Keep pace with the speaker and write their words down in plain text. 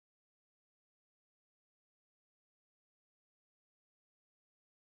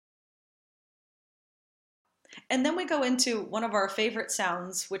And then we go into one of our favorite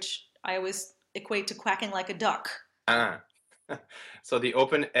sounds, which I always equate to quacking like a duck. Ah. So the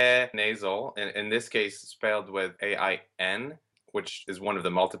open air nasal, in this case spelled with A-I-N, which is one of the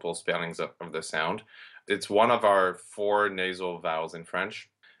multiple spellings of the sound. It's one of our four nasal vowels in French.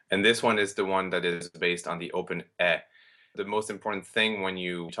 And this one is the one that is based on the open e. The most important thing when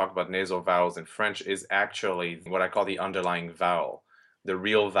you talk about nasal vowels in French is actually what I call the underlying vowel, the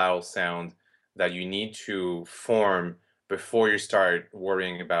real vowel sound that you need to form before you start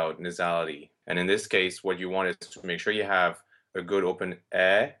worrying about nasality. And in this case, what you want is to make sure you have a good open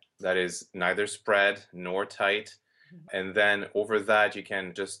e that is neither spread nor tight. And then over that, you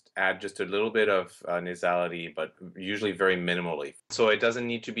can just add just a little bit of nasality, but usually very minimally. So it doesn't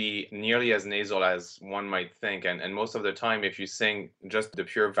need to be nearly as nasal as one might think. And most of the time, if you sing just the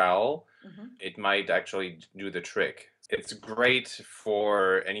pure vowel, Mhm. it might actually do the trick. It's great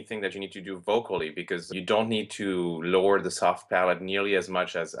for anything that you need to do vocally because you don't need to lower the soft palate nearly as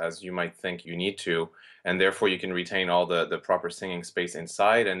much as you might think you need to. And therefore, you can retain all the proper singing space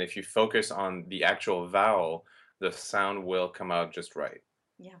inside. And if you focus on the actual vowel, the sound will come out just right.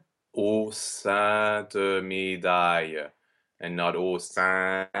 Yeah. Ô sainte médaille, and not ô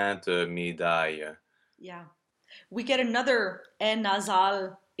sainte médaille. Yeah. We get another N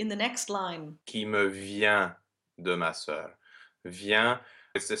nasal in the next line. Qui me vient de ma sœur. Vient,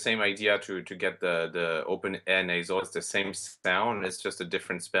 it's the same idea to get the open air nasal. It's the same sound. It's just a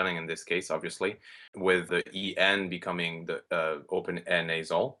different spelling in this case, obviously, with the en becoming the open air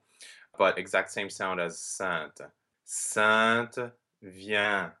nasal. But exact same sound as sainte. Sainte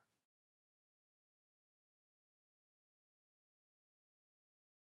vient